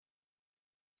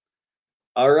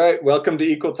All right, welcome to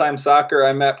Equal Time Soccer.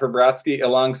 I'm Matt Pravratsky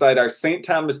alongside our St.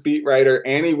 Thomas beat writer,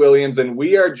 Annie Williams, and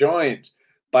we are joined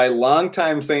by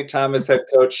longtime St. Thomas head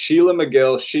coach Sheila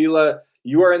McGill. Sheila,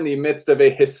 you are in the midst of a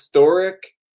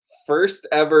historic first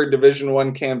ever Division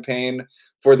One campaign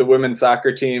for the women's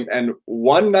soccer team. And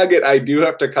one nugget I do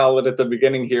have to call it at the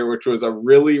beginning here, which was a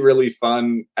really, really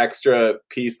fun extra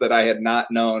piece that I had not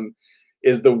known,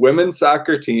 is the women's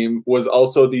soccer team was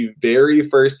also the very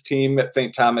first team at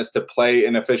St. Thomas to play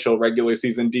an official regular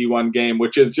season D1 game,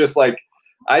 which is just like,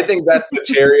 I think that's the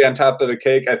cherry on top of the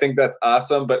cake. I think that's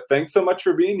awesome. But thanks so much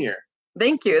for being here.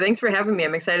 Thank you. Thanks for having me.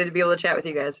 I'm excited to be able to chat with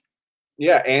you guys.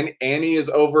 Yeah, and Annie is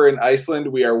over in Iceland.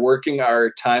 We are working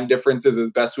our time differences as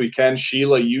best we can.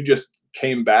 Sheila, you just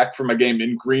came back from a game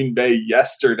in Green Bay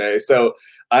yesterday. So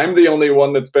I'm the only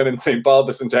one that's been in St. Paul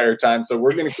this entire time. So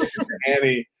we're going to kick it to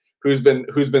Annie, who's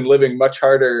been living much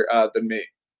harder than me.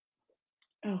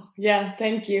 Oh, yeah,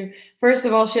 thank you. First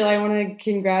of all, Sheila, I want to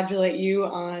congratulate you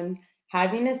on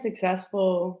having a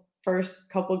successful first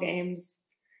couple games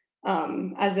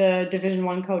as a Division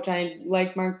One coach. I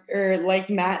like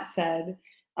Matt said,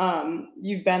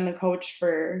 you've been the coach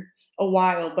for a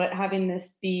while, but having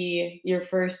this be your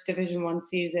first Division One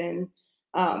season,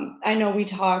 I know we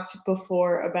talked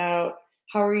before about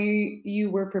how you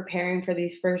were preparing for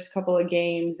these first couple of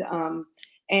games,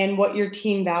 and what your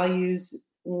team values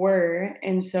were.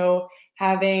 And so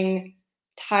having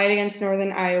tied against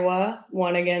Northern Iowa,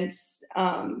 won against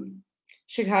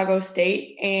Chicago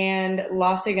State, and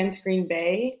lost against Green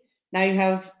Bay. Now you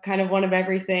have kind of one of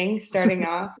everything starting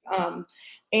off.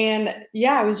 And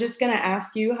yeah, I was just going to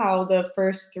ask you how the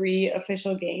first three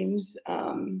official games,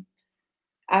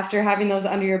 after having those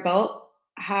under your belt,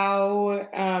 how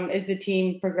is the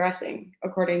team progressing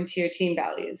according to your team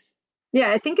values?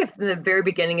 Yeah, I think if in the very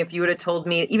beginning, if you would have told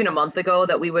me even a month ago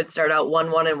that we would start out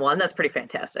 1-1-1, that's pretty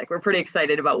fantastic. We're pretty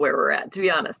excited about where we're at, to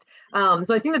be honest.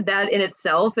 So I think that in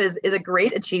itself is a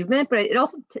great achievement, but it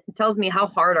also tells me how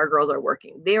hard our girls are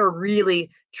working. They are really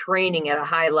training at a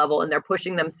high level, and they're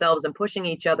pushing themselves and pushing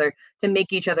each other to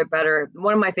make each other better.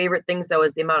 One of my favorite things, though,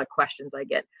 is the amount of questions I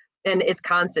get. And it's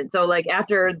constant. So like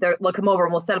after they'll come over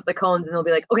and we'll set up the cones and they'll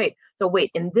be like, okay, so wait,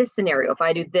 in this scenario, if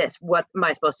I do this, what am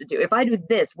I supposed to do? If I do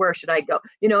this, where should I go?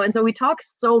 And so we talk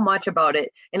so much about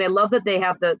it. And I love that they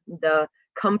have the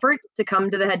comfort to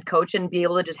come to the head coach and be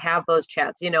able to just have those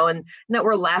chats, and that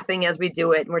we're laughing as we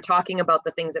do it and we're talking about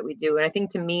the things that we do. And I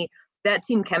think to me, that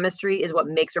team chemistry is what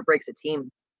makes or breaks a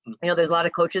team. There's a lot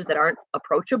of coaches that aren't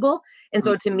approachable. And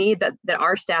so to me, that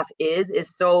our staff is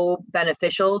so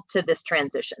beneficial to this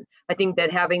transition. I think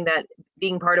that having that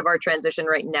being part of our transition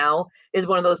right now is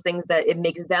one of those things that it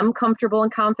makes them comfortable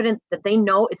and confident that they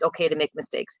know it's okay to make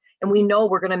mistakes. And we know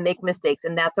we're going to make mistakes,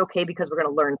 and that's okay because we're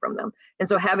going to learn from them. And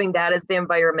so having that as the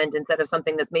environment instead of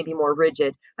something that's maybe more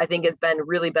rigid, I think has been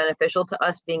really beneficial to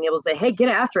us being able to say, hey, get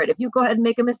after it. If you go ahead and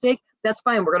make a mistake, that's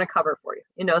fine. We're going to cover for you.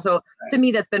 So to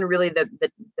me, that's been really the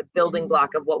building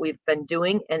block of what we've been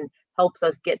doing and helps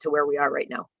us get to where we are right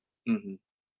now. Mm-hmm.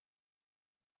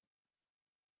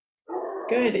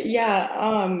 Good.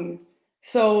 Yeah.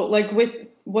 So like with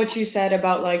what you said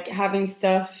about like having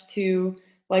stuff to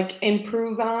like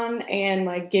improve on and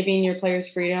like giving your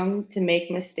players freedom to make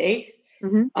mistakes,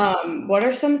 what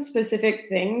are some specific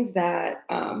things that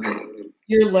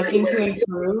you're looking to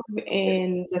improve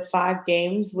in the 5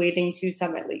 games leading to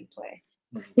Summit League play?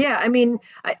 Yeah, I mean,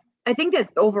 I think that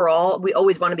overall we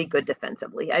always want to be good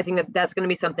defensively. I think that that's going to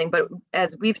be something. But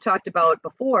as we've talked about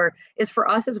before, is for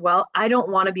us as well. I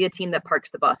don't want to be a team that parks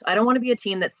the bus. I don't want to be a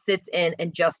team that sits in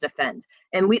and just defends.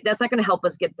 And that's not going to help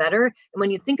us get better. And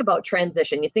when you think about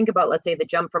transition, you think about, let's say, the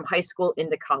jump from high school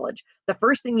into college. The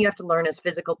first thing you have to learn is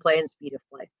physical play and speed of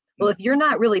play. Well, if you're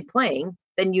not really playing,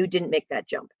 then you didn't make that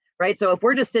jump. Right. So if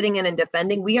we're just sitting in and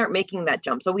defending, we aren't making that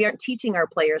jump. So we aren't teaching our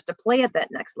players to play at that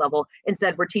next level.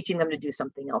 Instead, we're teaching them to do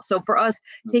something else. So for us,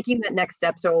 taking that next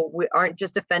step, so we aren't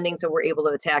just defending, so we're able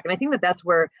to attack. And I think that that's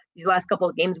where these last couple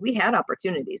of games, we had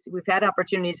opportunities. We've had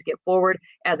opportunities to get forward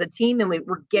as a team, and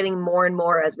we're getting more and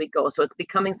more as we go. So it's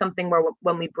becoming something where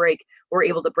when we break, we're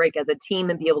able to break as a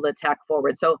team and be able to attack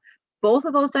forward. So both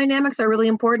of those dynamics are really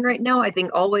important right now. I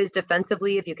think always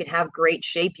defensively, if you can have great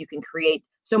shape, you can create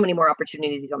so many more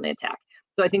opportunities on the attack.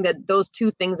 So I think that those two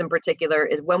things in particular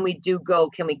is when we do go,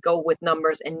 can we go with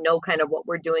numbers and know kind of what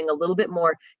we're doing a little bit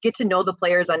more, get to know the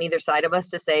players on either side of us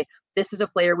to say, this is a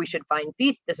player we should find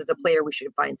feet. This is a player we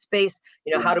should find space.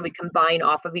 How do we combine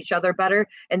off of each other better?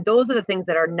 And those are the things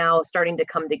that are now starting to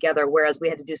come together. Whereas we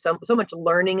had to do so much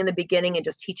learning in the beginning and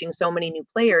just teaching so many new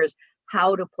players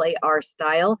how to play our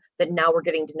style, that now we're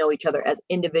getting to know each other as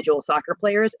individual soccer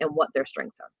players and what their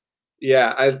strengths are.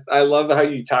 Yeah, I love how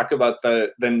you talk about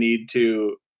the need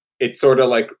to. It's sort of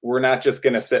like we're not just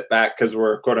going to sit back because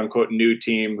we're a quote unquote new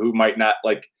team who might not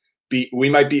like be. We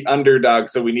might be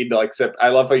underdogs, so we need to like sit. I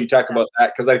love how you talk about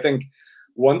that because I think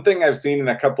one thing I've seen in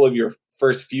a couple of your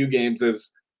first few games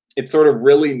is it's sort of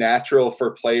really natural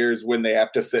for players when they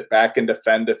have to sit back and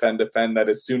defend, that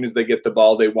as soon as they get the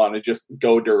ball, they want to just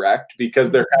go direct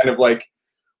because they're kind of like,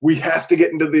 we have to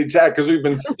get into the attack because we've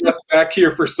been stuck back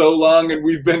here for so long and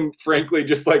we've been frankly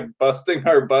just like busting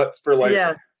our butts for like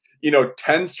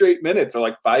 10 straight minutes or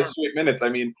like 5 straight minutes. I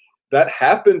mean, that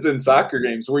happens in soccer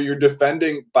games where you're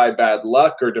defending by bad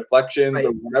luck or deflections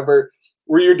or whatever,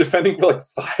 where you're defending for like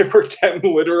 5 or 10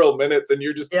 literal minutes and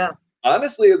you're just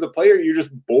honestly as a player you're just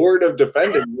bored of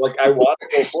defending. Like I want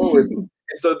to go forward. And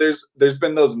so there's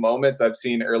been those moments I've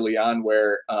seen early on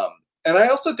where and I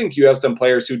also think you have some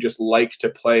players who just like to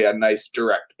play a nice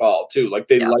direct ball too. Like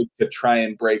they like to try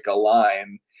and break a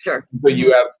line. Sure. But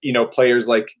you have, players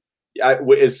like,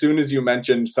 as soon as you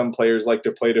mentioned some players like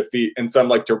to play to feet and some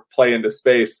like to play into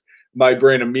space, my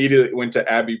brain immediately went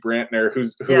to Abby Brantner, who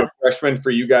a freshman for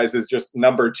you guys is just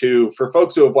number 2. For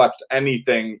folks who have watched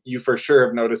anything, you for sure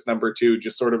have noticed number 2,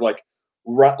 just sort of like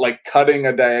run, like cutting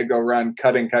a diagonal run,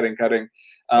 cutting.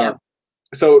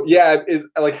 So is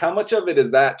like how much of it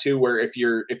is that too, where if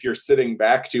you're sitting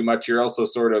back too much, you're also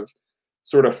sort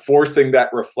of forcing that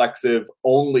reflexive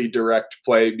only direct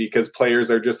play because players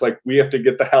are just like, we have to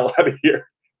get the hell out of here.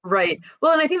 Right.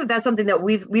 Well, and I think that's something that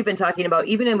we've been talking about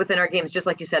even within our games, just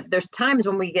like you said, there's times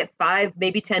when we get 5,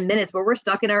 maybe 10 minutes where we're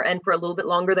stuck in our end for a little bit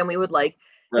longer than we would like.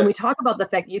 Right. And we talk about the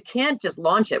fact you can't just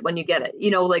launch it when you get it,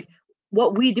 like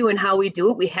what we do and how we do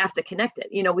it, we have to connect it.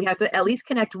 We have to at least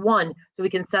connect one so we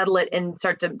can settle it and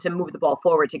start to move the ball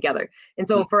forward together. And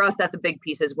so for us, that's a big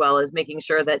piece as well, as making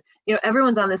sure that,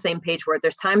 everyone's on the same page for it.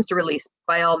 There's times to release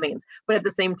by all means, but at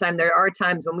the same time, there are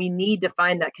times when we need to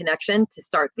find that connection to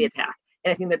start the attack.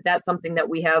 And I think that that's something that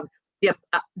we have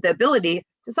the ability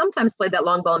to sometimes play that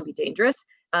long ball and be dangerous.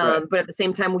 But at the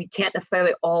same time, we can't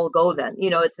necessarily all go then.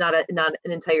 It's not an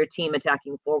entire team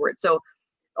attacking forward. So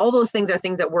all those things are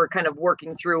things that we're kind of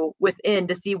working through within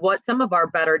to see what some of our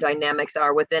better dynamics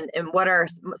are within and what are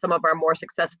some of our more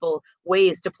successful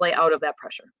ways to play out of that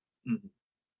pressure. Mm-hmm.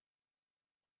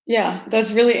 Yeah,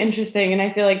 that's really interesting. And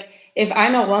I feel like if I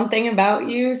know one thing about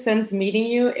you since meeting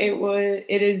you,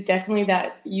 it is definitely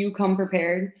that you come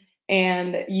prepared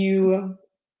and you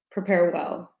prepare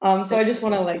well. So I just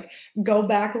want to go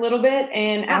back a little bit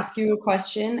and ask you a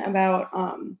question about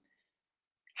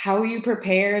how you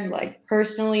prepared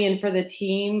personally and for the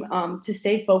team to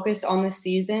stay focused on the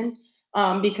season.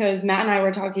 Because Matt and I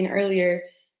were talking earlier,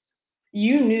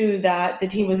 you knew that the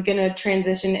team was going to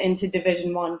transition into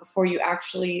Division I before you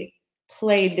actually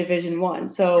played Division I.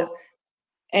 So,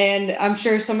 and I'm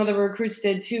sure some of the recruits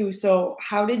did too. So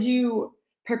how did you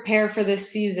prepare for this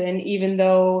season, even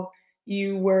though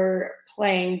you were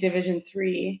playing Division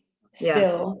III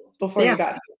still before you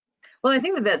got here? Well, I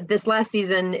think that this last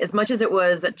season, as much as it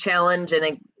was a challenge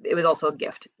and it was also a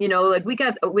gift, we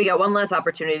got one less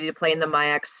opportunity to play in the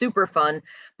MIAC, super fun,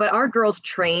 but our girls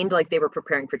trained like they were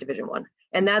preparing for Division I.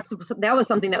 And that was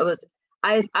something that was,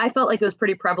 I felt like it was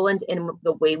pretty prevalent in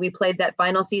the way we played that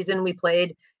final season. We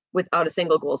played without a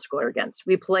single goal scored against.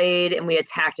 We played and we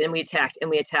attacked and we attacked and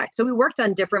we attacked. So we worked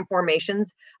on different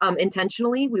formations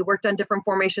intentionally. We worked on different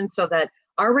formations so that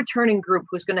our returning group,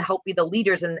 who's going to help be the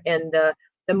leaders and the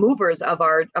movers of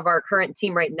our current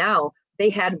team right now, they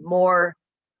had more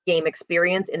game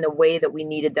experience in the way that we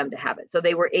needed them to have it. So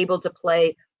they were able to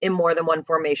play in more than one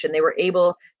formation. They were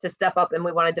able to step up and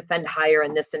we want to defend higher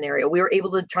in this scenario. We were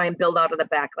able to try and build out of the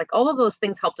back. All of those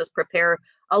things helped us prepare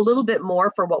a little bit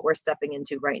more for what we're stepping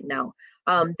into right now.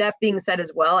 That being said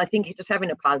as well, I think just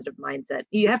having a positive mindset,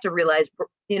 you have to realize,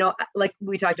 like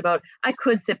we talked about, I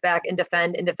could sit back and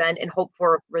defend and hope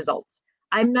for results.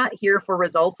 I'm not here for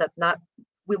results. That's not,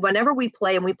 whenever we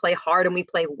play and we play hard and we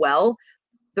play well,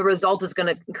 the result is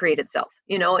going to create itself,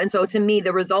 And so to me,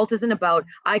 the result isn't about,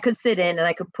 I could sit in and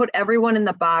I could put everyone in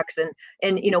the box and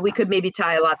we could maybe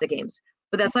tie lots of games,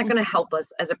 but that's not going to help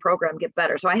us as a program get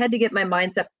better. So I had to get my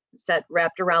mindset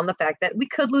wrapped around the fact that we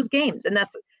could lose games. And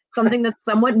that's something that's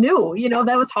somewhat new,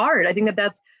 that was hard. I think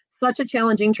that's such a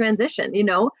challenging transition,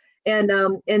 and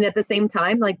at the same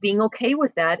time, being okay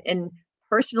with that and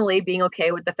personally being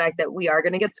okay with the fact that we are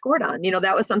going to get scored on.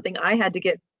 That was something I had to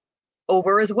get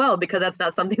over as well, because that's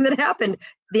not something that happened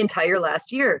the entire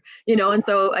last year, and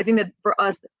so I think that for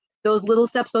us, those little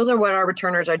steps, those are what our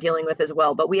returners are dealing with as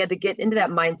well. But we had to get into that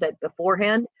mindset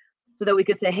beforehand so that we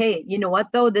could say, hey, you know what,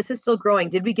 though, this is still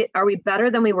growing. Are we better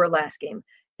than we were last game?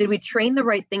 Did we train the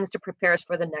right things to prepare us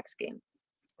for the next game?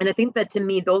 And I think that to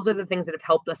me, those are the things that have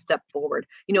helped us step forward.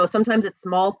 Sometimes it's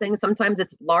small things, sometimes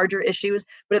it's larger issues,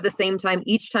 but at the same time,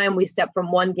 each time we step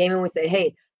from one game and we say,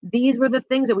 hey, these were the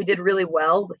things that we did really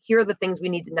well. Here are the things we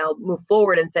need to now move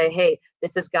forward and say, hey,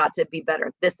 this has got to be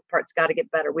better. This part's got to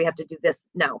get better. We have to do this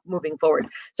now moving forward.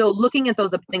 So looking at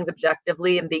those things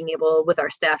objectively and being able with our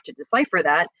staff to decipher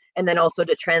that, and then also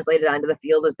to translate it onto the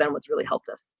field has been what's really helped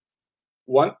us.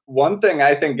 One thing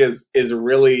I think is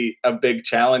really a big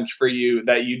challenge for you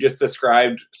that you just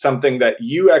described, something that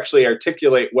you actually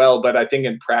articulate well, but I think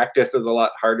in practice is a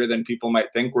lot harder than people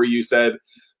might think, where you said,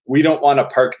 we don't want to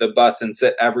park the bus and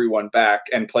sit everyone back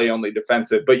and play only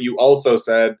defensive. But you also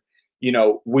said,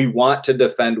 we want to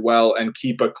defend well and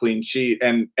keep a clean sheet.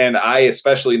 And I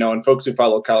especially know, and folks who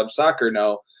follow college soccer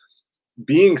know,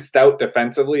 being stout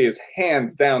defensively is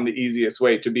hands down the easiest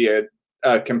way to be a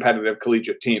competitive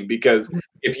collegiate team, because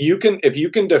if you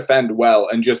can defend well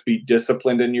and just be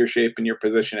disciplined in your shape and your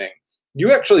positioning,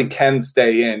 you actually can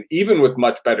stay in even with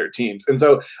much better teams. And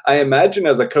so I imagine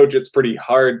as a coach, it's pretty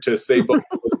hard to say both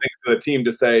of those things to the team,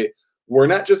 to say, we're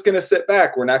not just going to sit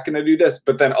back, we're not going to do this,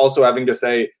 but then also having to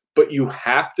say, but you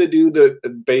have to do the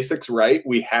basics right.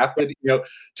 We have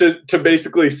to, to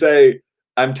basically say,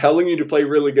 I'm telling you to play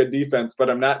really good defense, but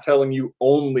I'm not telling you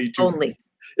only to.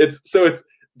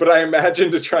 But I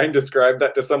imagine to try and describe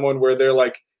that to someone where they're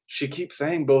like, she keeps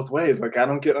saying both ways. Like, I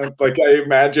don't get, like, I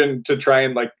imagine to try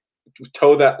and like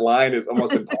toe that line is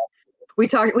almost impossible. We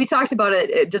talked about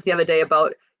it just the other day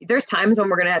about there's times when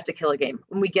we're going to have to kill a game,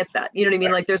 and we get that. You know what I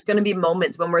mean? Like, there's going to be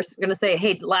moments when we're going to say,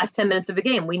 hey, last 10 minutes of a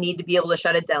game, we need to be able to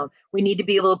shut it down. We need to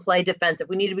be able to play defensive.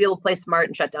 We need to be able to play smart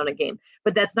and shut down a game.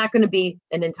 But that's not going to be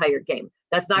an entire game.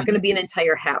 That's not going to be an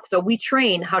entire half. So we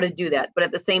train how to do that. But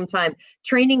at the same time,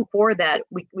 training for that,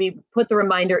 we put the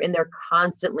reminder in there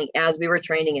constantly as we were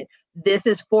training it. This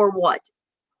is for what?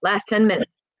 Last 10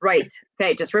 minutes. Right.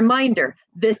 Okay. Just reminder,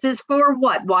 this is for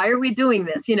what? Why are we doing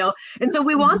this? And so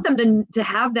we want them to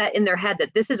have that in their head,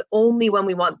 that this is only when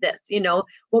we want this.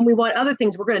 When we want other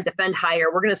things, we're going to defend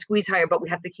higher, we're going to squeeze higher, but we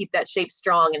have to keep that shape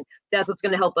strong. And that's what's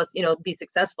going to help us, be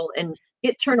successful and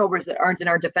get turnovers that aren't in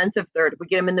our defensive third. We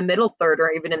get them in the middle third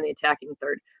or even in the attacking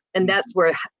third. And that's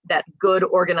where that good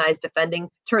organized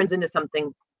defending turns into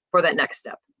something for that next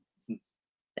step.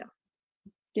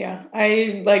 Yeah.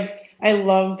 I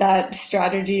love that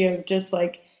strategy of just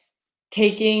like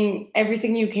taking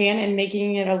everything you can and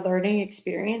making it a learning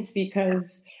experience,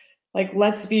 because like,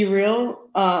 let's be real,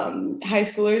 high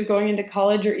schoolers going into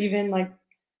college, or even like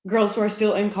girls who are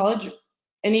still in college,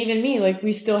 and even me, like,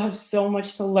 we still have so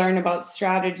much to learn about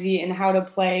strategy and how to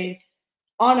play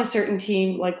on a certain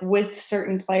team, like with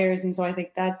certain players. And so I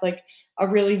think that's like a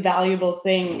really valuable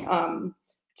thing,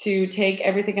 to take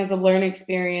everything as a learning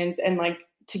experience and like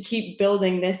to keep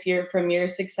building this year from your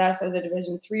success as a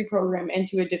Division III program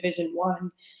into a Division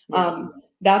I.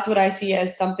 That's what I see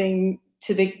as something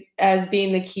as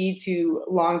being the key to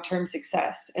long-term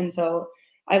success. And so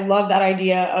I love that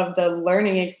idea of the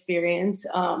learning experience.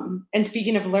 And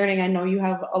speaking of learning, I know you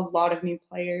have a lot of new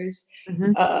players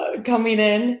coming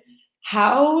in.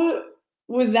 How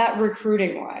was that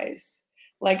recruiting wise?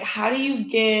 Like, how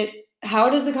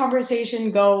does the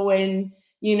conversation go when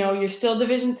you're still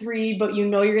Division III, but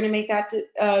you're going to make that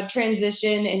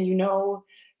transition, and you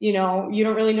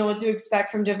don't really know what to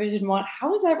expect from Division I?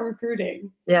 How was that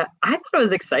recruiting? Yeah, I thought it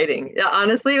was exciting.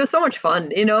 Honestly, it was so much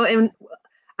fun, and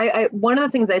I one of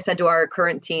the things I said to our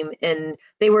current team, and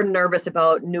they were nervous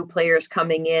about new players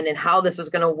coming in and how this was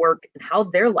going to work and how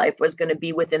their life was going to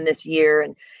be within this year.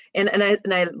 And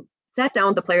I sat down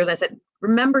with the players and I said,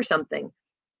 remember something.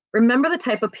 Remember the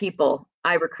type of people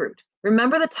I recruit.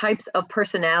 Remember the types of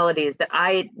personalities that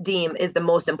I deem is the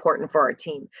most important for our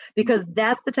team, because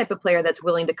that's the type of player that's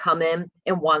willing to come in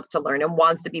and wants to learn and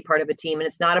wants to be part of a team. And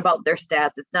it's not about their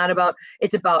stats.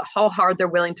 It's about how hard they're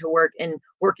willing to work and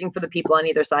working for the people on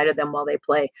either side of them while they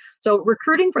play. So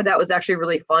recruiting for that was actually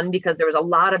really fun, because there was a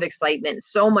lot of excitement,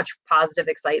 so much positive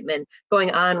excitement going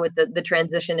on with the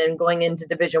transition and going into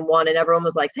Division I. And everyone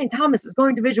was like, St. Thomas is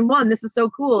going Division I. This is so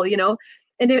cool,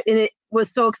 And it was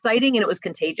so exciting, and it was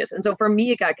contagious. And so for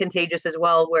me, it got contagious as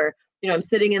well, where, I'm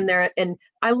sitting in there, and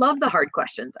I love the hard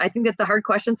questions. I think that the hard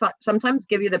questions sometimes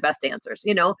give you the best answers,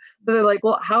 So they're like,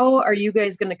 well, how are you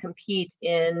guys going to compete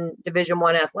in Division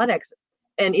I athletics?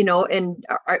 And, and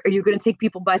are you going to take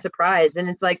people by surprise? And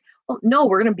it's like, well, no,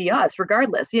 we're going to be us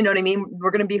regardless. You know what I mean?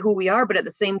 We're going to be who we are. But at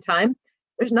the same time,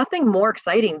 there's nothing more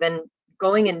exciting than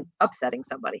going and upsetting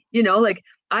somebody, like,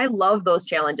 I love those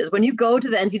challenges. When you go to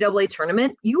the NCAA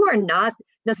tournament, you are not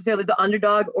necessarily the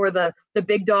underdog or the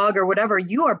big dog or whatever.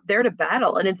 You are there to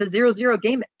battle, and it's a 0-0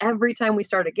 game every time we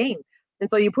start a game. And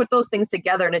so you put those things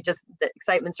together and the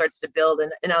excitement starts to build.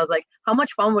 And I was like, how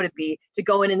much fun would it be to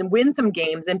go in and win some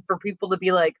games and for people to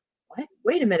be like, what?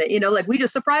 Wait a minute, like we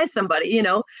just surprised somebody,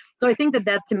 So I think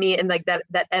that to me, and like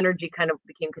that energy kind of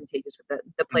became contagious with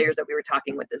the players that we were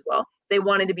talking with as well. They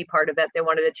wanted to be part of that. They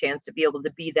wanted a chance to be able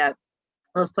to be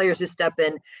those players who step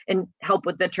in and help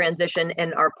with the transition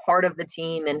and are part of the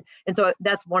team. And so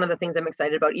that's one of the things I'm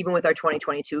excited about, even with our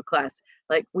 2022 class.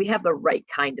 Like, we have the right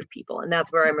kind of people. And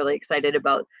that's where I'm really excited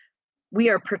about. We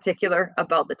are particular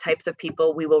about the types of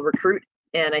people we will recruit.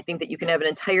 And I think that you can have an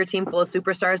entire team full of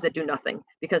superstars that do nothing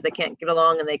because they can't get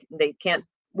along and they can't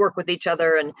work with each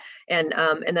other. And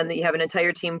then you have an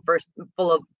entire team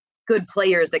full of good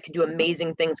players that can do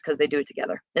amazing things because they do it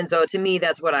together. And so to me,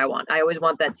 that's what I want. I always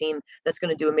want that team that's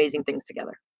going to do amazing things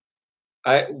together.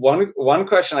 One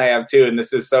question I have too, and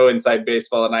this is so inside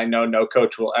baseball, and I know no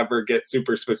coach will ever get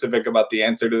super specific about the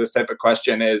answer to this type of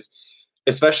question, is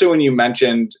especially when you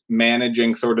mentioned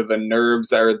managing sort of the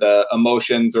nerves or the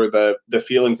emotions or the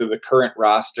feelings of the current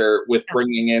roster with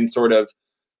bringing in sort of,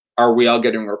 are we all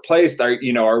getting replaced?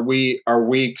 Are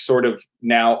we sort of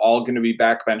now all going to be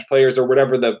backbench players, or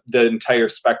whatever the entire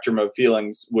spectrum of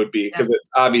feelings would be? Because it's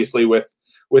obviously with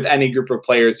any group of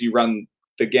players, you run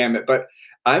the gamut. But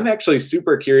I'm actually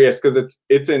super curious because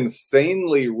it's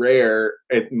insanely rare.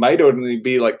 It might only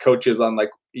be like coaches on, like,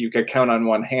 you could count on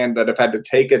one hand that have had to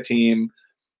take a team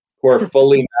who are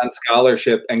fully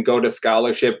non-scholarship and go to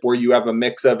scholarship, where you have a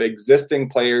mix of existing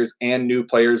players and new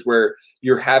players, where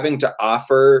you're having to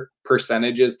offer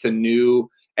percentages to new.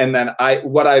 And then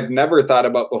what I've never thought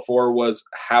about before was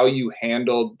how you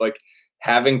handled, like,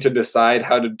 having to decide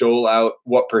how to dole out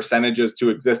what percentages to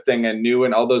existing and new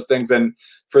and all those things. And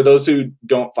for those who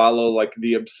don't follow, like,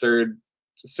 the absurd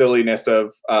silliness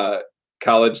of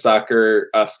college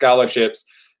soccer scholarships,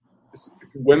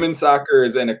 women's soccer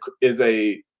is like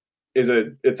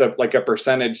a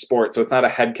percentage sport, so it's not a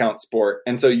head count sport.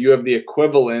 And so you have the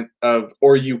equivalent of,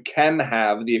 or you can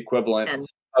have the equivalent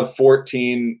of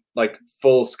 14 like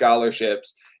full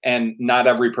scholarships, and not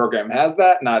every program has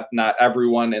that. Not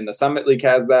everyone in the Summit League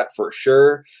has that, for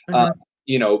sure.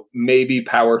 Maybe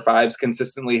Power Fives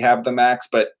consistently have the max,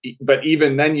 but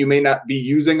even then you may not be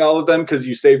using all of them because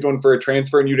you saved one for a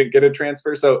transfer and you didn't get a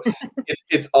transfer. So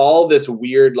it's all this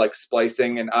weird like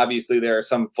splicing, and obviously there are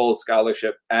some full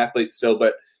scholarship athletes still,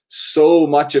 but so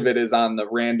much of it is on the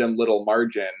random little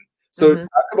margin. So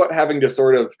talk about having to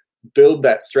sort of build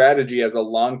that strategy as a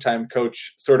longtime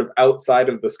coach, sort of outside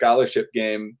of the scholarship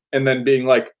game, and then being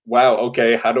like, wow,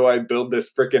 okay, how do I build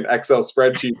this freaking Excel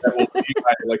spreadsheet that will be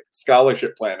my like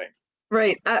scholarship planning?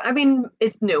 Right. I mean,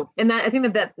 it's new. And I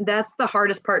think that's the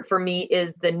hardest part for me,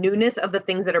 is the newness of the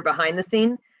things that are behind the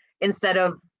scene instead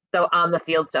of the on the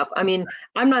field stuff. I mean,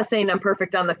 I'm not saying I'm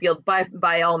perfect on the field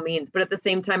by all means, but at the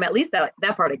same time, at least that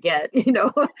part I get,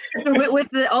 with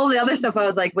all the other stuff, I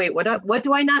was like, wait, what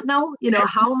do I not know?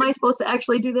 How am I supposed to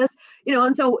actually do this?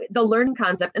 And so the learn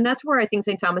concept, and that's where I think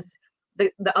St. Thomas,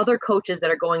 the other coaches that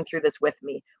are going through this with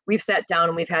me, we've sat down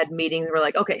and we've had meetings and we're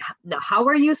like, okay, now how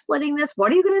are you splitting this?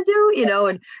 What are you going to do?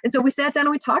 And so we sat down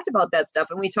and we talked about that stuff,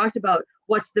 and we talked about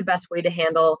what's the best way to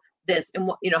handle this, and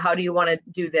how do you want to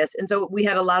do this? And so we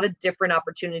had a lot of different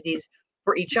opportunities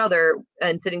for each other,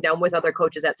 and sitting down with other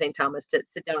coaches at St. Thomas to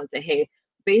sit down and say, hey,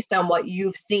 based on what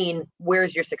you've seen,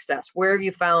 where's your success? Where have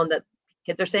you found that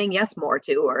kids are saying yes more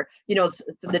to, or it's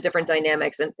the different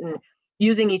dynamics, and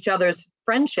using each other's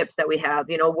friendships that we have,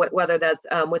 whether that's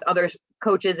with other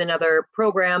coaches in other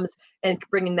programs, and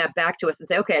bringing that back to us and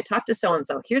say, okay, I talked to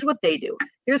so-and-so, here's what they do,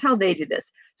 here's how they do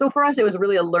this. So for us, it was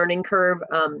really a learning curve,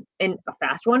 and a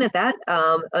fast one at that,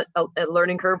 a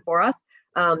learning curve for us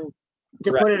to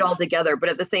put it all together. But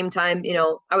at the same time,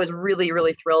 I was really,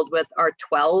 really thrilled with our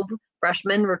 12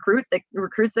 freshman recruits that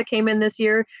came in this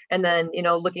year. And then,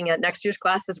 looking at next year's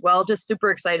class as well, just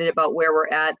super excited about where we're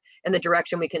at and the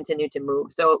direction we continue to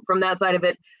move. So from that side of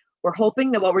it, we're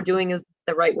hoping that what we're doing is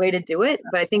the right way to do it.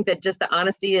 But I think that just the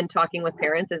honesty and talking with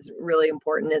parents is really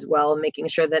important as well, and making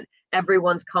sure that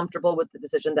everyone's comfortable with the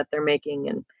decision that they're making.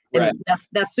 And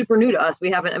that's super new to us. We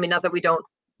haven't, not that we don't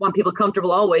want people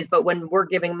comfortable always, but when we're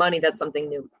giving money, that's something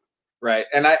new. Right.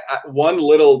 And I one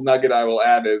little nugget I will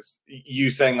add is you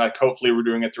saying like, hopefully we're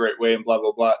doing it the right way and blah,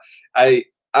 blah, blah.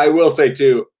 I will say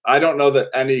too, I don't know that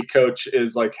any coach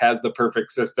has the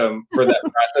perfect system for that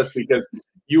process, because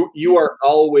you are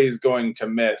always going to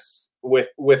miss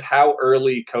with how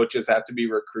early coaches have to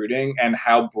be recruiting, and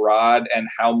how broad, and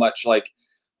how much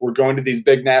we're going to these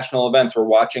big national events. We're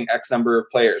watching X number of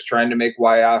players, trying to make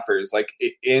Y offers. We're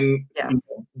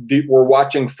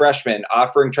watching freshmen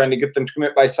offering, trying to get them to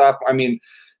commit by sophomore.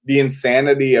 the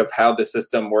insanity of how the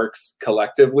system works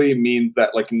collectively means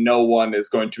that like no one is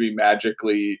going to be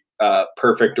magically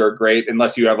perfect or great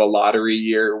unless you have a lottery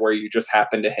year where you just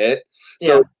happen to hit.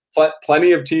 So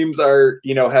plenty of teams are,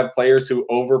 have players who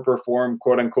overperform,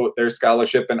 quote unquote, their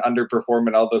scholarship and underperform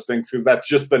and all those things, because that's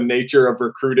just the nature of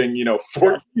recruiting,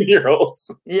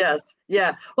 14-year-olds. Yes.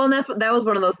 Yeah. Well, and that was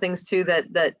one of those things too,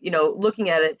 that, looking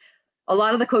at it, a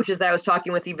lot of the coaches that I was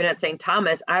talking with, even at St.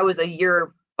 Thomas, I was a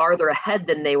year farther ahead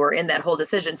than they were in that whole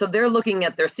decision. So they're looking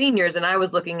at their seniors and I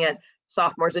was looking at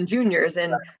sophomores and juniors,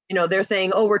 and they're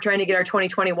saying, oh, we're trying to get our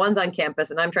 2021s on campus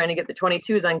and I'm trying to get the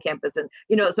 22s on campus, and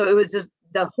so it was just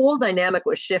the whole dynamic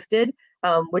was shifted,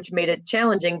 which made it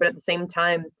challenging, but at the same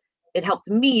time it helped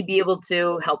me be able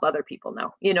to help other people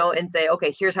now, and say,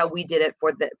 okay, here's how we did it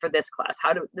for this class,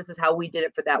 this is how we did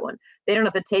it for that one. They don't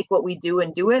have to take what we do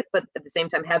and do it, but at the same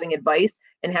time having advice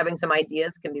and having some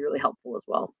ideas can be really helpful as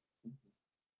well.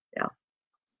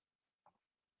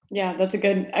 Yeah, that's a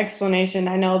good explanation.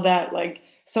 I know that like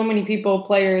so many people,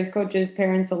 players, coaches,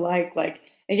 parents alike, like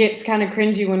it gets kind of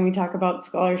cringy when we talk about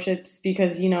scholarships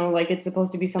because, like it's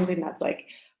supposed to be something that's like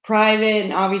private.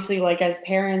 And obviously like as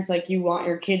parents, like you want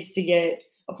your kids to get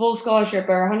a full scholarship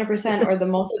or 100% or the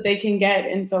most that they can get.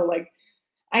 And so like,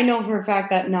 I know for a fact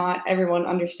that not everyone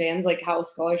understands like how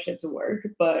scholarships work,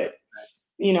 but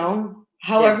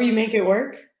however you make it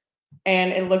work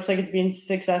and it looks like it's been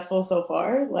successful so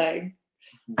far, like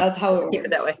that's how it works. Keep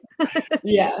it that way.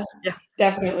 Yeah,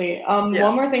 definitely.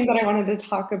 One more thing that I wanted to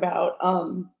talk about.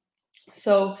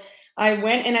 So I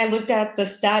went and I looked at the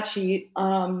stat sheet,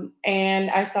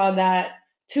 and I saw that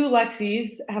 2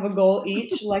 Lexis have a goal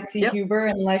each, Lexi Huber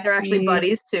and Lexi. They're actually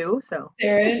buddies too, so.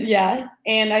 Yeah,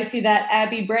 and I see that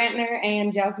Abby Brantner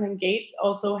and Jasmine Gates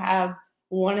also have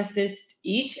 1 assist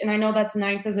each, and I know that's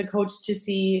nice as a coach to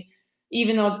see,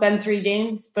 even though it's been 3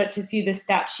 games, but to see the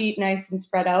stat sheet nice and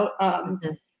spread out.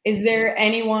 Is there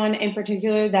anyone in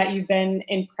particular that you've been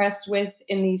impressed with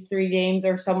in these 3 games,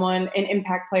 or an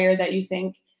impact player that you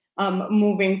think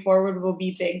moving forward will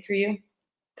be big for you?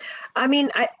 I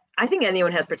mean, I think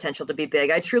anyone has potential to be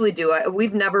big. I truly do.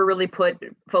 We've never really put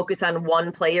focus on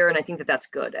one player, and I think that that's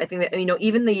good. I think that,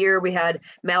 even the year we had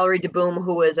Mallory DeBoom,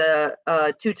 who was a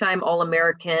 2-time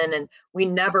All-American, and we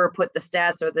never put the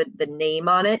stats or the name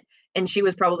on it. And she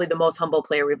was probably the most humble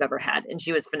player we've ever had. And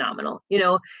she was phenomenal,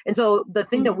 And so the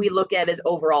thing that we look at is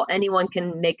overall, anyone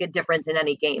can make a difference in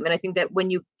any game. And I think that when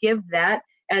you give that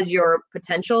as your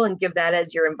potential and give that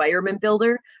as your environment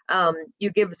builder,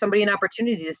 you give somebody an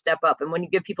opportunity to step up. And when you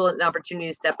give people an opportunity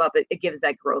to step up, it gives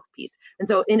that growth piece. And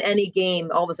so in any game,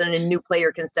 all of a sudden a new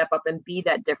player can step up and be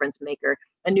that difference maker.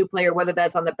 A new player, whether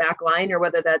that's on the back line or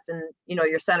whether that's in,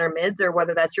 your center mids or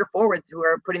whether that's your forwards who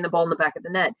are putting the ball in the back of the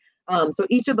net. So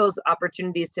each of those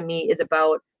opportunities to me is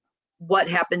about what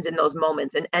happens in those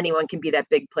moments, and anyone can be that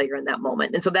big player in that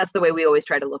moment. And so that's the way we always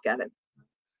try to look at it.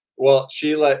 Well,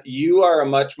 Sheila, you are a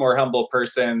much more humble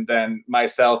person than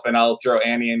myself, and I'll throw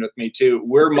Annie in with me too.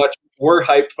 We're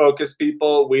hype focused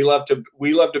people. We love to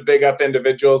big up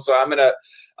individuals. So I'm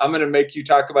gonna make you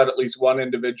talk about at least one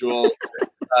individual.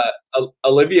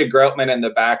 Olivia Groutman in the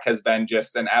back has been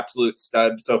just an absolute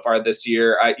stud so far this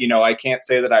year. I can't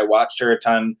say that I watched her a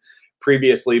ton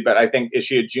previously, but I think, is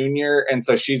she a junior? And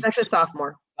so she's actually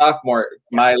sophomore,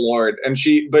 my Lord. And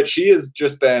she has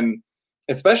just been,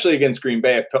 especially against Green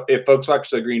Bay. If folks watch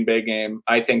the Green Bay game,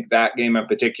 I think that game in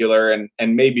particular,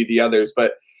 and maybe the others,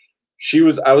 but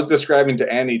I was describing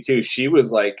to Annie too, she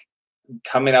was like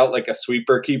coming out like a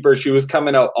sweeper keeper. She was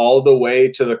coming out all the way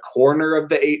to the corner of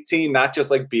the 18, not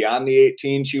just like beyond the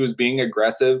 18. She was being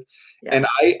aggressive. Yeah. And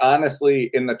I honestly,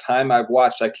 in the time I've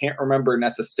watched, I can't remember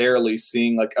necessarily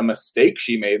seeing like a mistake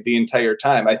she made the entire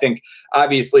time. I think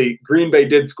obviously Green Bay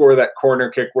did score that corner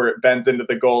kick where it bends into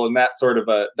the goal, and that's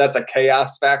a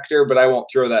chaos factor, but I won't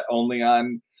throw that only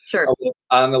on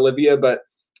Olivia. But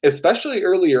especially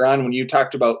earlier on when you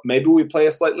talked about maybe we play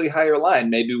a slightly higher line,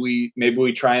 maybe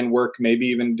we try and work, maybe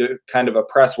even do kind of a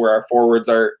press where our forwards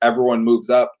everyone moves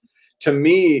up. To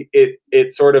me,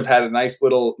 it sort of had a nice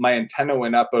little, my antenna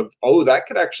went up of, oh, that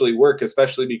could actually work,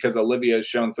 especially because Olivia has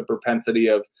shown some propensity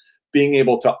of being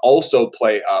able to also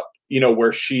play up,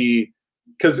 where she,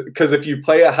 because if you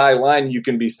play a high line, you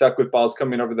can be stuck with balls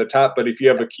coming over the top. But if you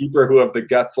have a keeper who have the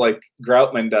guts like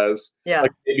Groutman does,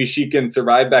 like maybe she can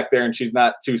survive back there and she's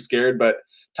not too scared. But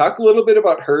talk a little bit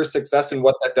about her success and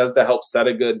what that does to help set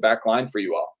a good back line for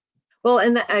you all. Well,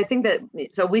 and I think that,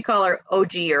 so we call her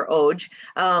OG or Oj.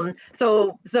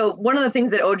 So one of the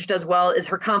things that Oj does well is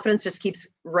her confidence just keeps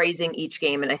rising each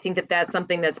game. And I think that that's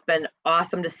something that's been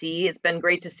awesome to see. It's been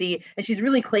great to see. And she's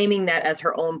really claiming that as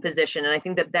her own position. And I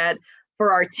think that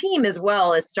for our team as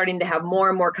well, is starting to have more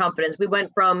and more confidence. We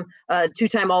went from a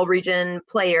 2-time all-region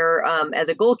player as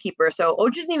a goalkeeper. So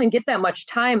Oj didn't even get that much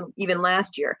time even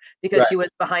last year because she was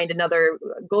behind another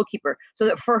goalkeeper. So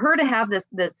that for her to have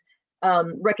this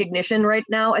recognition right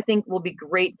now, I think will be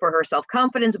great for her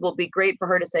self-confidence. It will be great for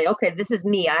her to say, okay, this is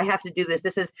me. I have to do this.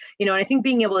 This is, and I think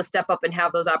being able to step up and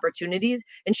have those opportunities,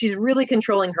 and she's really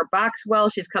controlling her box well.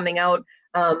 She's coming out.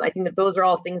 I think that those are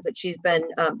all things that she's been,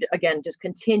 again, just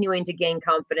continuing to gain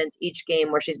confidence each game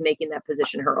where she's making that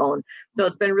position her own. So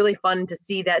it's been really fun to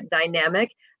see that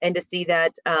dynamic and to see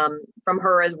that from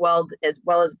her as well as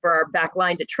for our back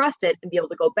line to trust it and be able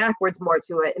to go backwards more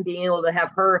to it, and being able to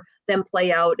have her then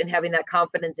play out and having that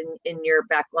confidence in your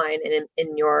back line and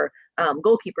in your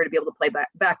goalkeeper to be able to play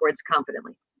backwards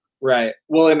confidently. Right.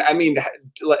 Well, and I mean,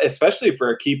 especially for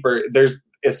a keeper,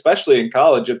 especially in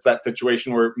college, it's that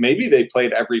situation where maybe they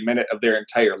played every minute of their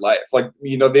entire life. Like,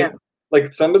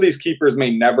 like some of these keepers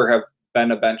may never have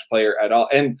been a bench player at all.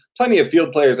 And plenty of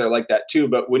field players are like that too.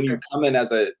 But when you come in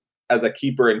as a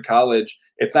keeper in college,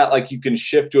 it's not like you can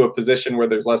shift to a position where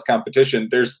there's less competition.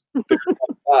 There's one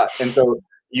spot. And so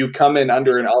you come in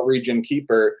under an all-region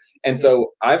keeper. And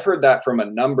so I've heard that from a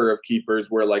number of keepers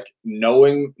where, like,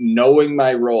 knowing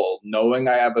my role, knowing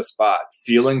I have a spot,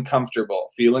 feeling comfortable,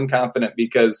 feeling confident,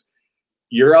 because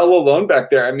you're all alone back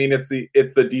there. I mean, it's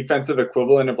the defensive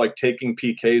equivalent of like taking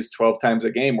PKs 12 times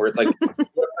a game, where it's like, you have to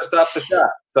stop the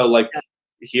shot. So like,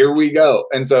 here we go.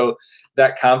 And so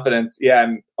that confidence,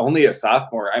 and only a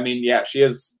sophomore. I mean,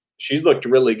 she's looked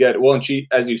really good. Well, and she,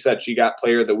 as you said, she got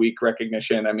Player of the Week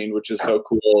recognition. I mean, which is so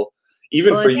cool.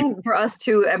 Even for you, for us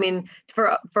too. I mean,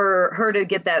 for her to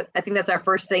get that, I think that's our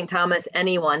first St. Thomas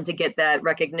anyone to get that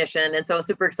recognition, and so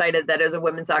super excited that as a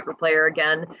women's soccer player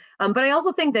again. But I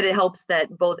also think that it helps that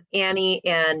both Annie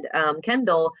and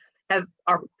Kendall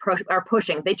are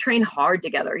pushing. They train hard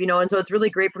together, and so it's really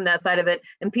great from that side of it.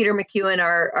 And Peter McEwen,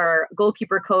 our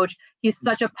goalkeeper coach, he's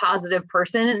such a positive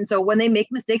person, and so when they make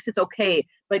mistakes, it's okay,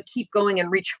 but keep going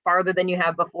and reach farther than you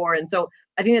have before. And so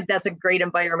I think that that's a great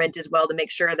environment as well to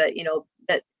make sure that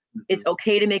that it's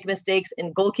okay to make mistakes,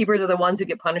 and goalkeepers are the ones who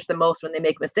get punished the most when they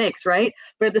make mistakes, right?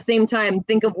 But at the same time,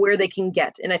 think of where they can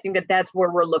get, and I think that that's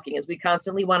where we're looking, is we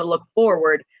constantly want to look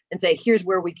forward and say, here's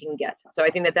where we can get. So I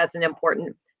think that that's an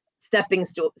important stepping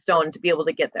stone to be able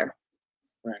to get there.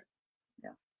 Right.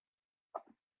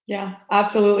 Yeah,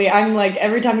 absolutely. I'm like,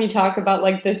 every time you talk about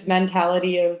like this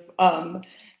mentality of,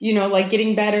 like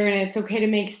getting better and it's okay to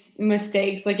make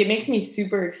mistakes, like it makes me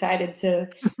super excited to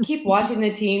keep watching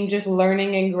the team just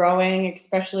learning and growing,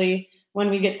 especially when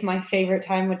we get to my favorite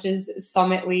time, which is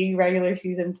Summit League regular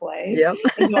season play. Yep.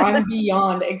 And so I'm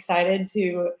beyond excited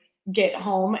to get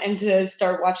home and to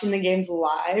start watching the games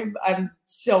live. I'm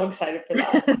so excited for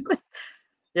that.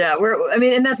 Yeah,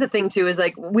 and that's the thing too, is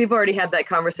like, we've already had that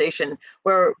conversation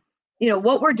where,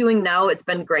 what we're doing now, it's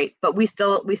been great, but we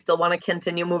still want to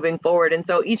continue moving forward. And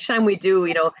so each time we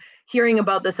do, hearing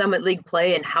about the Summit League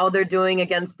play and how they're doing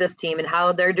against this team and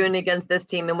how they're doing against this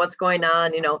team and what's going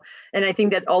on, and I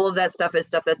think that all of that stuff is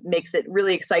stuff that makes it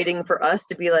really exciting for us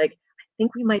to be like, I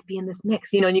think we might be in this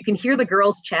mix, and you can hear the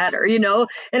girls chatter,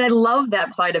 and I love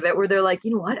that side of it where they're like,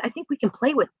 you know what, I think we can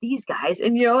play with these guys.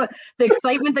 And, the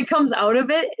excitement that comes out of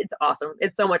it, it's awesome.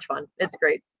 It's so much fun. It's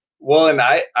great. Well, and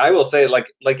I will say, like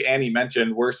Annie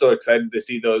mentioned, we're so excited to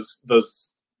see those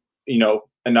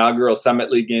inaugural Summit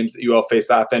League games that you all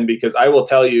face off in, because I will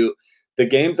tell you, the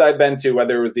games I've been to,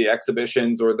 whether it was the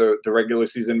exhibitions or the regular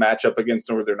season matchup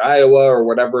against Northern Iowa or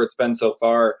whatever it's been so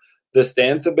far, the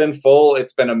stands have been full.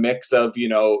 It's been a mix of,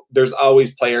 there's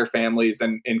always player families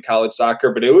in college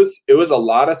soccer, but it was a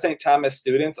lot of St. Thomas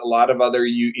students, a lot of other,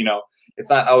 it's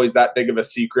not always that big of a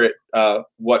secret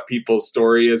what people's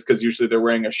story is, because usually they're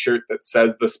wearing a shirt that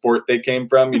says the sport they came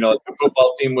from. Like the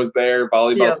football team was there,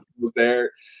 volleyball team was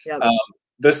there. Yep.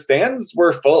 The stands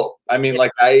were full. I mean,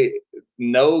 like, I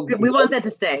know we want that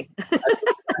to stay.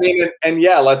 I mean, and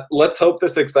let's hope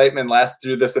this excitement lasts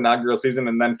through this inaugural season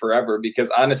and then forever,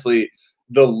 because honestly,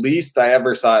 the least I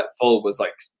ever saw it full was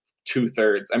like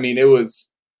 2/3. I mean,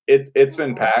 it's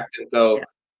been packed. And so,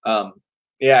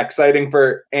 exciting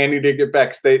for Annie to get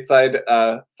back stateside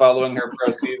following her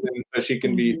pro season so she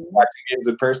can be watching games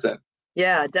in person.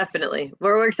 Yeah, definitely.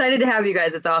 We're excited to have you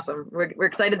guys. It's awesome. We're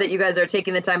excited that you guys are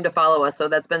taking the time to follow us. So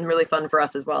that's been really fun for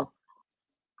us as well.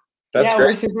 That's great.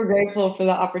 We're super grateful for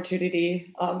the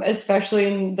opportunity, especially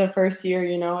in the first year.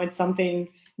 It's something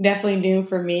definitely new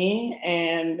for me,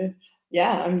 and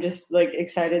I'm just like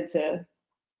excited to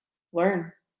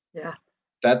learn. Yeah.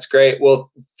 That's great.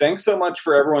 Well, thanks so much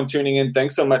for everyone tuning in.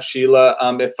 Thanks so much, Sheila.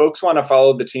 If folks want to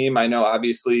follow the team, I know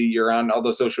obviously you're on all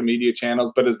the social media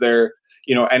channels, but is there,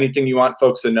 anything you want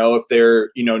folks to know if they're,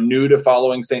 new to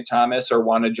following St. Thomas or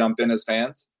want to jump in as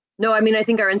fans? No, I mean, I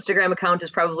think our Instagram account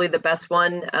is probably the best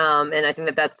one. And I think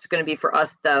that that's going to be for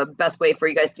us the best way for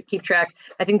you guys to keep track.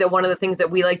 I think that one of the things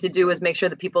that we like to do is make sure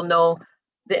that people know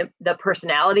the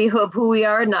personality of who we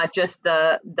are, not just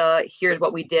the here's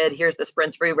what we did, here's the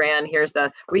sprints we ran,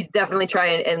 we definitely try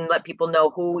and let people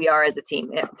know who we are as a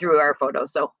team through our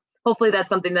photos. So hopefully that's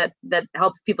something that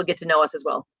helps people get to know us as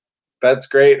well. That's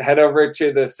great. Head over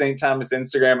to the St. Thomas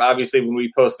Instagram. Obviously, when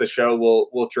we post the show,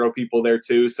 we'll throw people there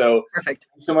too. So perfect.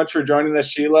 Thanks so much for joining us,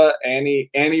 Sheila. Annie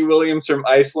Williams from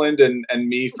Iceland and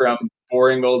me from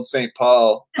boring old St.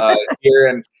 Paul here.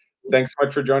 And thanks so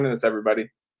much for joining us, everybody.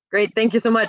 Great. Thank you so much.